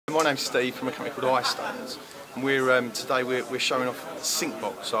My name's Steve from a company called Eyestones, and today we're showing off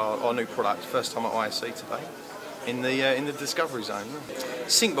Syncbox, our new product, first time at ISE today, in the Discovery Zone.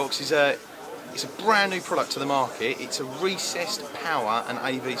 Syncbox is a brand new product to the market. It's a recessed power and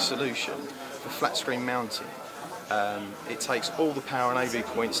AV solution for flat screen mounting. It takes all the power and AV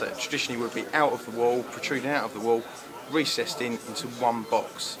points that traditionally would be out of the wall, protruding out of the wall, recessed into one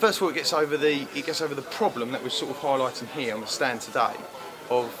box. First of all, it gets over the problem that we're sort of highlighting here on the stand today,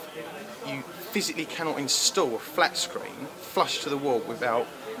 of you physically cannot install a flat screen flush to the wall without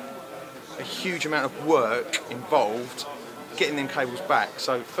a huge amount of work involved getting them cables back.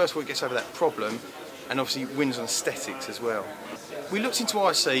 So first of all, it gets over that problem, and obviously it wins on aesthetics as well. We looked into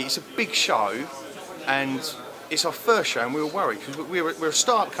ISE. It's a big show, and it's our first show, and we were worried because we're a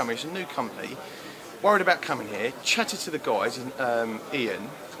start-up company, it's a new company, worried about coming here. Chatted to the guys, Ian,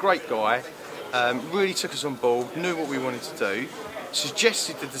 great guy, really took us on board, knew what we wanted to do,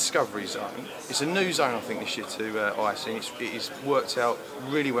 suggested the Discovery Zone. It's a new zone, I think, this year to ISE, and it has worked out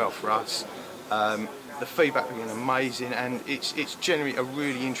really well for us. The feedback has been amazing, and it's generally a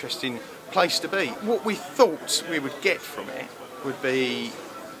really interesting place to be. What we thought we would get from it would be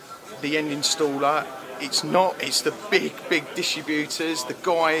the end installer. It's not, it's the big distributors, the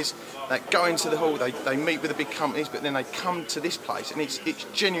guys that go into the hall, they meet with the big companies, but then they come to this place, and it's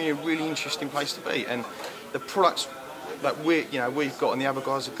genuinely a really interesting place to be. And the products that we've got and the other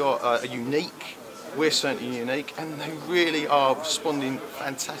guys have got are unique. We're certainly unique, and they really are responding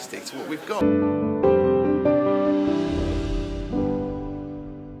fantastic to what we've got.